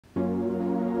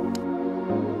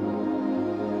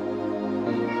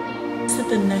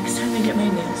the next time I get my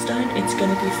nails done, it's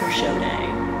gonna be for show day.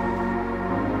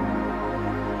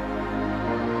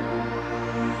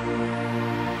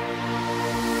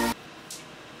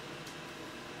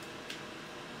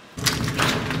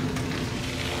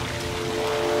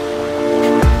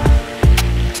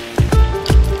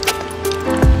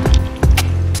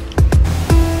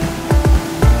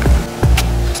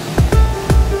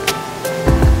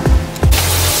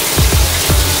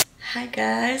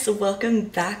 Guys, welcome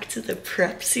back to the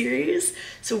prep series.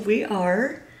 So we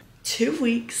are 2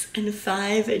 weeks and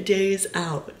 5 days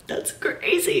out. That's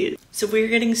crazy. So we're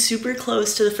getting super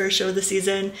close to the first show of the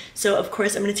season. So of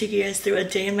course I'm going to take you guys through a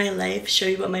day in my life, show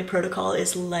you what my protocol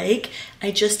is like. I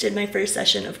just did my first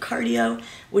session of cardio,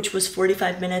 which was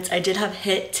 45 minutes. I did have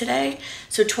HIIT today,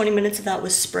 so 20 minutes of that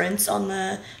was sprints on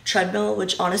the treadmill,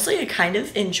 which honestly I kind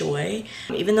of enjoy.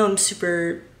 Even though I'm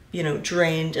super, you know,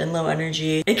 drained and low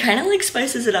energy, it kind of like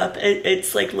spices it up.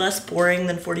 It's like less boring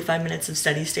than 45 minutes of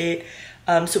steady state.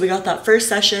 So we got that first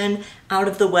session out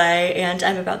of the way and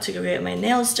I'm about to go get my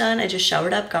nails done. I just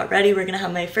showered up, got ready. We're gonna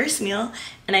have my first meal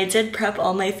and I did prep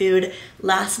all my food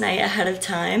last night ahead of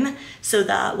time, so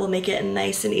that will make it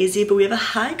nice and easy. But we have a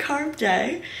high carb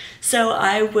day. So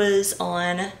I was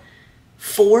on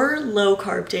 4 low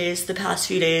carb days the past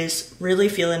few days, really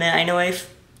feeling it. I know I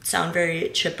sound very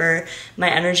chipper. My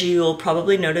energy, you will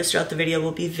probably notice throughout the video,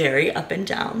 will be very up and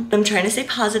down. I'm trying to stay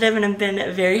positive and I've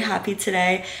been very happy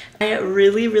today. I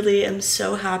really am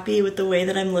so happy with the way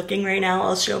that I'm looking right now.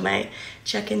 I'll show my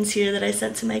check-ins here that I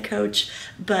sent to my coach,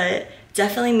 but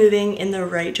definitely moving in the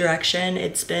right direction.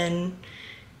 It's been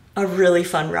a really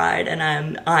fun ride and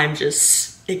I'm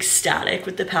just ecstatic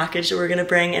with the package that we're gonna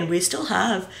bring, and we still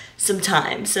have some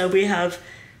time. So we have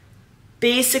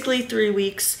basically 3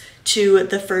 weeks to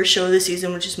the first show of the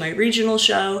season, which is my regional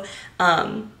show.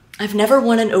 I've never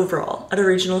won an overall at a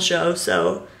regional show,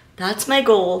 so that's my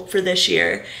goal for this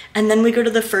year. And then we go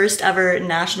to the first ever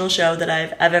national show that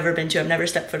I've ever been to. I've never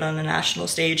stepped foot on a national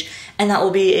stage, and that will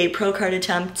be a pro card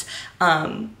attempt.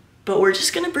 But we're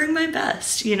just gonna bring my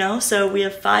best, you know? So we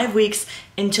have 5 weeks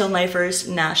until my first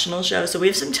national show, so we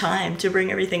have some time to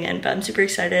bring everything in, but I'm super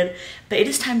excited. But it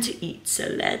is time to eat, so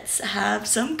let's have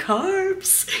some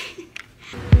carbs.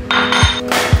 I'm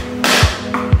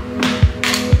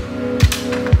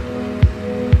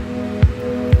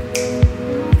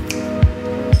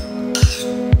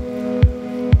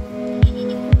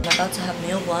about to have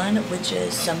meal 1, which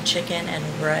is some chicken and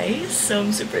rice, so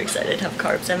I'm super excited to have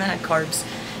carbs. I haven't had carbs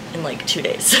in like 2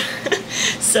 days.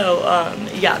 So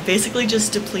yeah, basically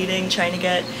just depleting, trying to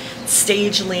get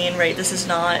stage lean, right? This is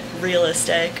not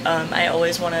realistic. I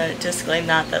always want to disclaim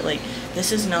that like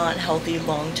this is not healthy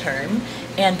long term,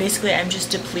 and basically I'm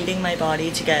just depleting my body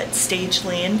to get stage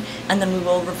lean, and then we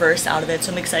will reverse out of it.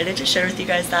 So I'm excited to share with you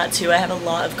guys that too. I have a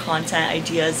lot of content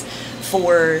ideas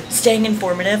for staying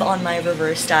informative on my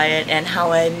reverse diet and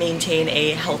how I maintain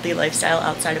a healthy lifestyle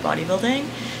outside of bodybuilding.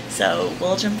 So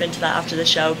we'll jump into that after the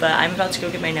show, but I'm about to go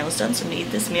get my nails done, so I'm gonna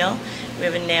eat this meal. We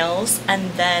have nails,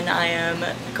 and then I am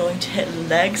going to hit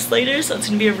legs later, so it's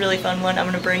gonna be a really fun one. I'm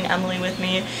gonna bring Emily with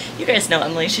me. You guys know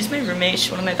Emily, she's my roommate, she's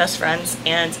one of my best friends,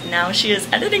 and now she is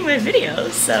editing my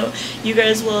videos, so you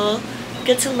guys will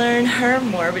get to learn her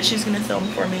more, but she's gonna film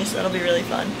for me, so that'll be really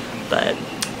fun. But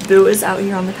Boo is out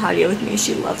here on the patio with me.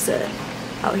 She loves it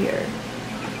out here.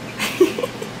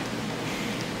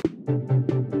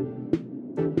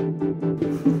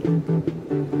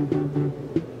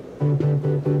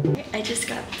 I just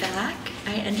got back.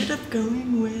 I ended up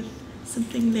going with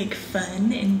something like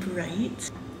fun and bright.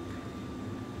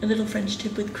 A little French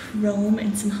tip with chrome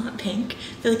and some hot pink.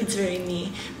 I feel like it's very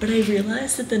me, but I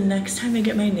realized that the next time I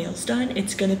get my nails done,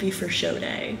 it's gonna be for show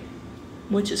day,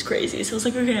 which is crazy. So I was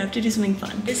like, okay, I have to do something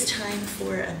fun. It's time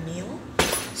for a meal,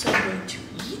 so I'm going to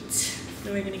eat,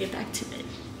 then we're gonna get back to it.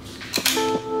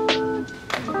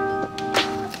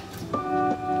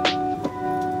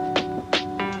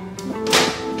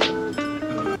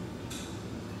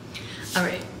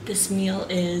 Alright, this meal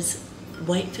is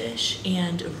whitefish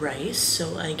and rice,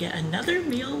 so I get another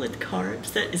meal with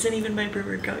carbs that isn't even my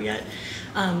pre-workout yet.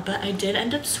 But I did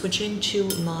end up switching to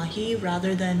mahi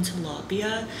rather than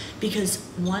tilapia because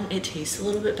one, it tastes a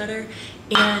little bit better,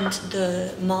 and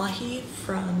the mahi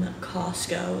from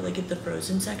Costco, like at the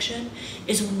frozen section,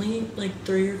 is only like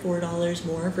 $3 or $4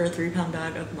 more for a 3-pound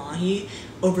bag of mahi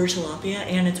over tilapia,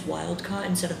 and it's wild caught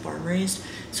instead of farm raised.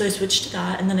 So I switched to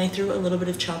that, and then I threw a little bit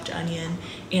of chopped onion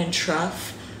and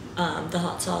truff, the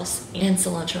hot sauce, and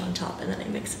cilantro on top, and then I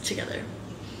mix it together.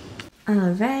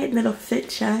 Alright, little fit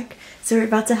check. So we're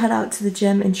about to head out to the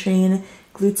gym and train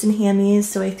glutes and hammies,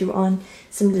 so I threw on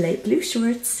some light blue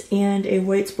shorts and a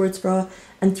white sports bra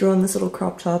and threw on this little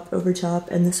crop top over top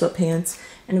and the sweatpants,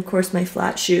 and of course my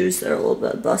flat shoes that are a little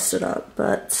bit busted up,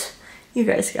 but you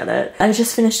guys get it. I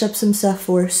just finished up some stuff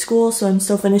for school, so I'm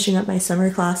still finishing up my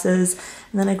summer classes,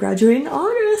 and then I graduate in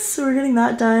August, so we're getting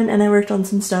that done, and I worked on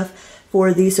some stuff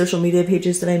for the social media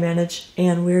pages that I manage,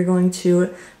 and we're going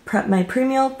to prep my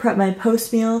pre-meal, prep my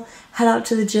post-meal, head out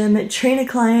to the gym, train a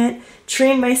client,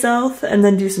 train myself, and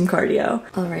then do some cardio.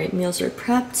 All right, meals are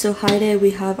prepped. So high day,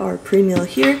 we have our pre-meal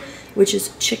here, which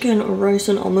is chicken, rice,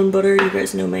 and almond butter. You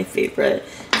guys know my favorite.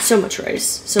 So much rice,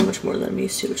 so much more than I'm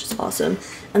used to, which is awesome.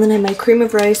 And then I have my cream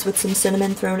of rice with some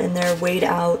cinnamon thrown in there, weighed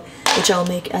out, which I'll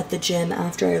make at the gym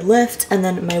after I lift, and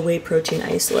then my whey protein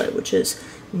isolate, which is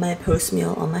my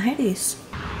post-meal on my high days.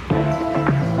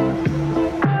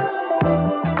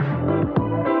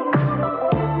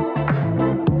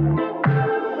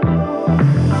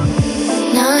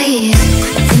 Now he's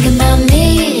thinking about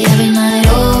me every night.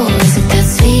 Oh, is it that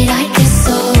sweet? I guess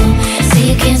so.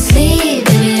 Say you can't sleep,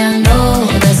 baby, I know.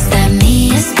 That's that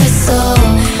me espresso.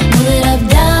 Move it up,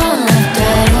 down, left,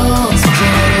 right, oh. Switch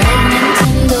it up like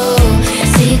Nintendo.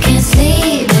 Say you can't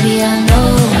sleep, baby, I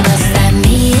know. That's that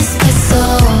me espresso.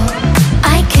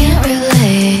 I can't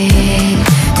relate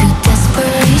to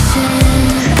desperation.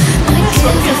 My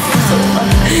kids are fun.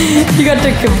 You got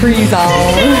the capris on.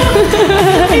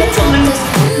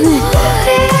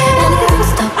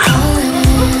 Stop calling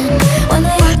when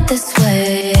they act this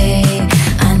way.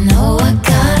 I know I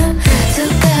got 'em. Too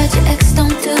bad your ex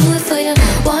don't do it for you.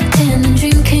 Walked in and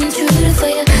dream came true for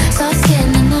you. Soft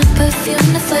skin and not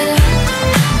perfume for you.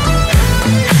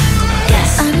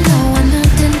 Yes, I know I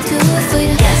didn't do it for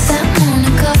you. Yes, that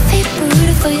morning coffee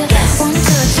brewed for you. Yes, one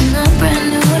touch and I'm brand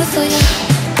new for you.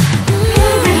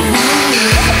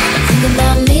 Think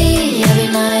about me every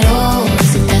night. Oh,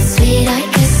 is it that sweet? I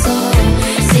guess so.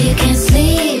 Say you can't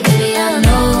sleep, baby, I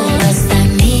know. That's that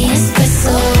me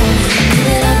espresso. Move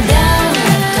it up, down,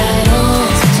 left, right, oh.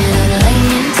 Switch it up like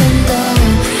Nintendo.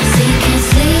 Say you can't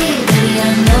sleep, baby, I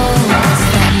know. That's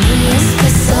that me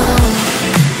espresso.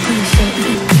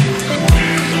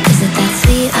 Is it that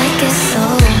sweet? I guess so.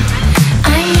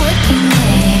 I'm working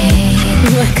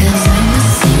late, 'cause I'm a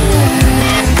singer.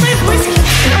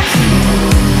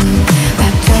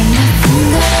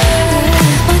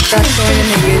 That's going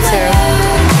into YouTube.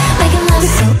 Making love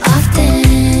so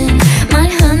often, my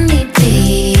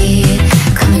honeybee.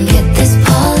 Come and get this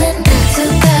pollen. Too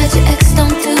bad your ex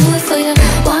don't do it for you.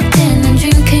 Walked in and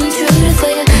dream came true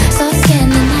for you. Soft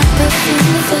skin and not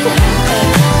perfume for you.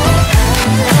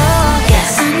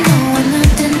 Yes, I know I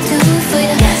didn't do it for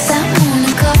you. Yes, that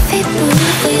morning coffee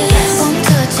brewed for you. Yes, one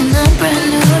touch and I'm brand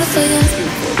new for you.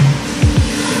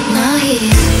 Now he's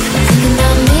thinking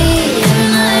about me every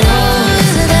night. Oh,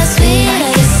 is it that sweet? I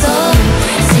guess so.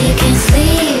 Say you can't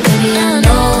sleep, baby, I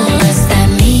know. That's that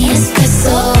me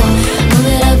espresso. Move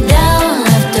it up, down,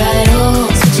 left, right, oh.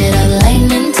 Switch it up like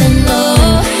Nintendo.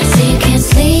 Say you can't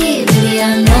sleep, baby, I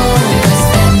know. That's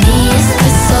that me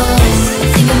espresso.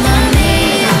 Think about me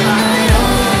every night.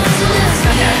 Oh, is it that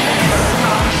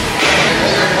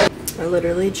sweet? I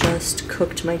literally just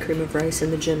cooked my cream of rice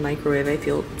in the gym microwave. I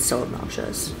feel so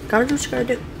obnoxious. Gotta do what you gotta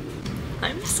do.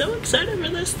 I'm so excited for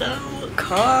this though.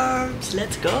 Carbs,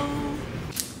 let's go.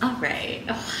 All right,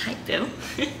 oh, hi Boo.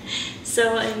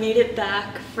 So I made it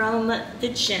back from the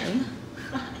gym.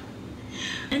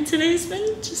 And today's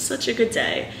been just such a good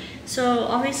day. So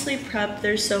obviously prep,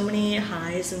 there's so many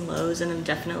highs and lows, and I'm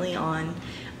definitely on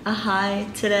a high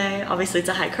today. Obviously it's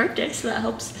a high carb day, so that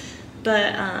helps.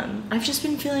 But I've just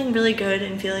been feeling really good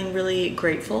and feeling really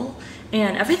grateful,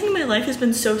 and everything in my life has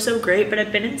been so great, but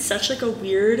I've been in such like a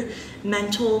weird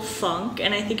mental funk,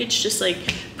 and I think it's just like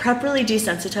prep really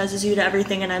desensitizes you to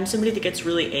everything, and I'm somebody that gets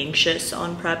really anxious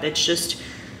on prep. It's just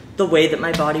the way that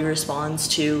my body responds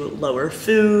to lower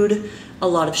food, a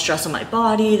lot of stress on my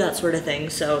body, that sort of thing.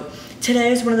 So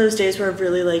today is one of those days where I've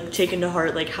really like taken to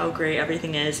heart like how great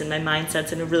everything is, and my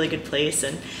mindset's in a really good place.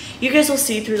 And you guys will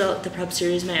see through the prep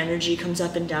series, my energy comes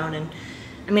up and down, and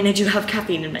I mean, I do have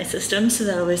caffeine in my system, so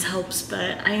that always helps,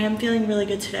 but I am feeling really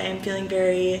good today. I'm feeling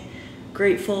very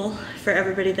grateful for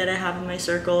everybody that I have in my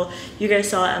circle. You guys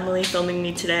saw Emily filming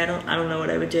me today. I don't know what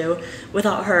I would do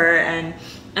without her, and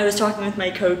I was talking with my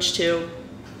coach too.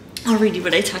 I'll read you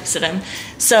what I texted him.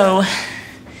 So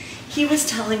he was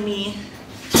telling me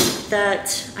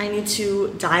that I need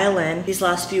to dial in these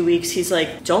last few weeks. He's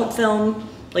like, don't film,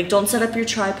 like don't set up your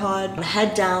tripod,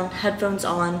 head down, headphones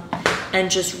on,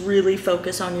 and just really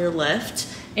focus on your lift.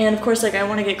 And of course, like, I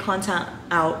want to get content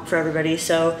out for everybody.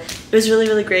 So it was really,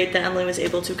 really great that Emily was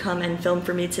able to come and film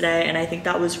for me today. And I think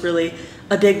that was really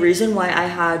a big reason why I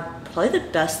had probably the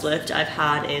best lift I've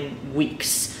had in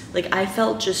weeks. Like, I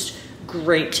felt just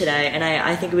great today. And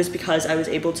I think it was because I was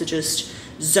able to just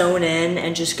zone in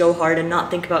and just go hard and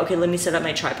not think about, okay, let me set up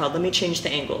my tripod, let me change the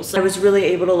angles. I was really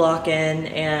able to lock in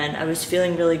and I was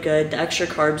feeling really good. The extra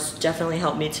carbs definitely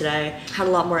helped me today. Had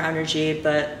a lot more energy,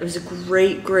 but it was a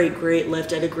great, great, great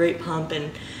lift. I had a great pump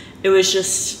and it was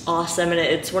just awesome. And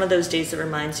it's one of those days that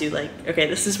reminds you, like, okay,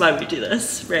 this is why we do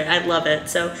this, right? I love it.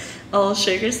 So I'll show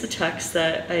you guys the text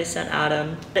that I sent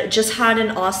Adam. It just had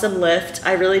an awesome lift.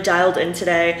 I really dialed in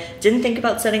today. Didn't think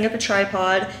about setting up a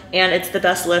tripod, and it's the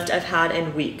best lift I've had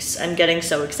in weeks. I'm getting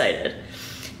so excited.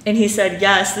 And he said,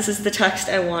 yes, this is the text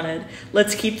I wanted.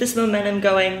 Let's keep this momentum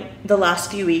going the last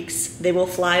few weeks. They will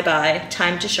fly by.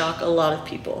 Time to shock a lot of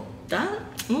people. That,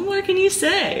 what more can you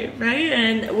say, right?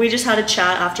 And we just had a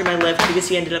chat after my lift because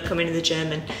he ended up coming to the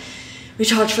gym, and we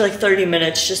talked for like 30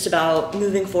 minutes just about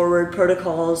moving forward,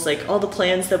 protocols, like all the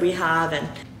plans that we have. And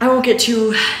I won't get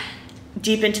too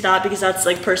deep into that because that's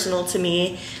like personal to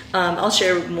me. I'll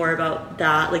share more about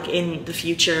that like in the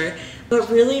future. But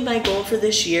really my goal for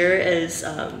this year is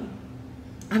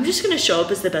I'm just gonna show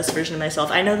up as the best version of myself.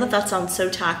 I know that that sounds so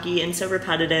tacky and so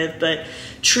repetitive, but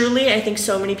truly I think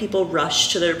so many people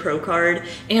rush to their pro card,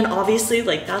 and obviously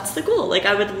like that's the goal. Like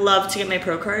I would love to get my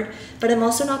pro card, but I'm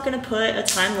also not gonna put a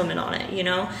time limit on it, you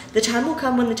know? The time will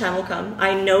come when the time will come.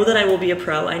 I know that I will be a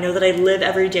pro. I know that I live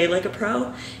every day like a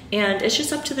pro, and it's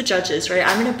just up to the judges, right?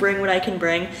 I'm gonna bring what I can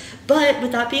bring, but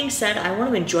with that being said, I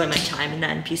wanna enjoy my time in the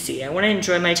NPC. I wanna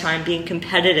enjoy my time being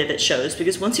competitive at shows,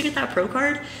 because once you get that pro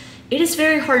card, it is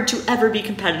very hard to ever be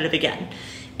competitive again.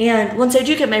 And once I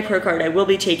do get my pro card, I will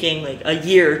be taking like a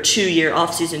year, 2-year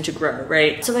off season to grow,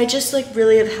 right? So I just like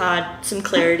really have had some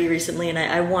clarity recently, and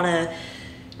I wanna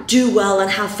do well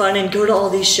and have fun and go to all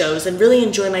these shows and really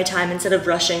enjoy my time instead of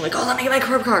rushing like, oh, let me get my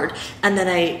pro card. And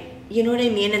then you know what I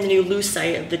mean? And then you lose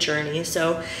sight of the journey.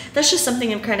 So that's just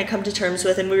something I've kind of come to terms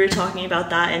with, and we were talking about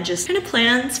that and just kind of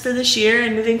plans for this year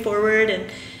and moving forward.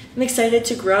 And I'm excited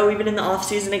to grow even in the off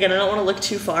season. Again, I don't want to look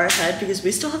too far ahead because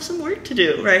we still have some work to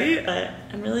do, right? But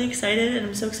I'm really excited, and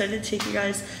I'm so excited to take you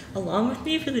guys along with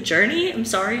me for the journey. I'm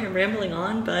sorry I'm rambling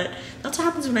on, but that's what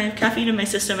happens when I have caffeine in my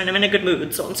system and I'm in a good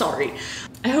mood, so I'm sorry.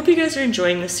 I hope you guys are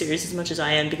enjoying this series as much as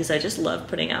I am, because I just love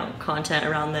putting out content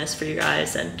around this for you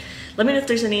guys. And let me know if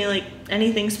there's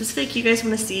anything specific you guys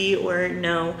want to see or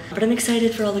know. But I'm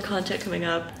excited for all the content coming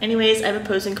up. Anyways, I have a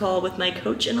posing call with my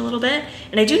coach in a little bit,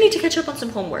 and I do need to catch up on some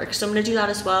homework, so I'm gonna do that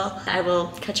as well. I will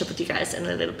catch up with you guys in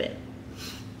a little bit.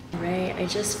 Alright, I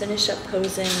just finished up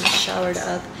posing, showered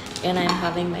up, and I'm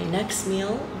having my next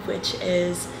meal, which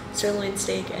is sirloin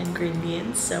steak and green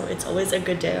beans. So it's always a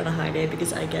good day on a high day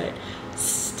because I get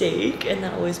steak, and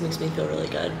that always makes me feel really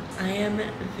good. I am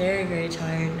very, very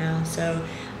tired now, so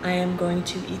I am going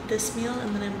to eat this meal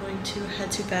and then I'm going to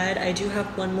head to bed. I do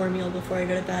have one more meal before I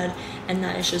go to bed, and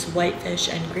that is just white fish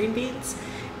and green beans.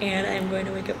 And I'm going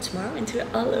to wake up tomorrow and do it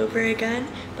all over again.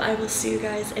 But I will see you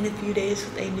guys in a few days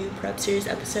with a new prep series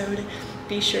episode.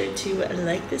 Be sure to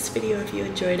like this video if you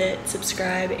enjoyed it,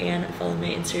 subscribe, and follow my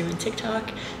Instagram and TikTok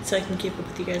so I can keep up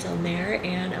with you guys on there.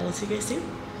 And I will see you guys soon.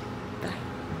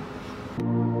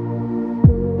 Bye.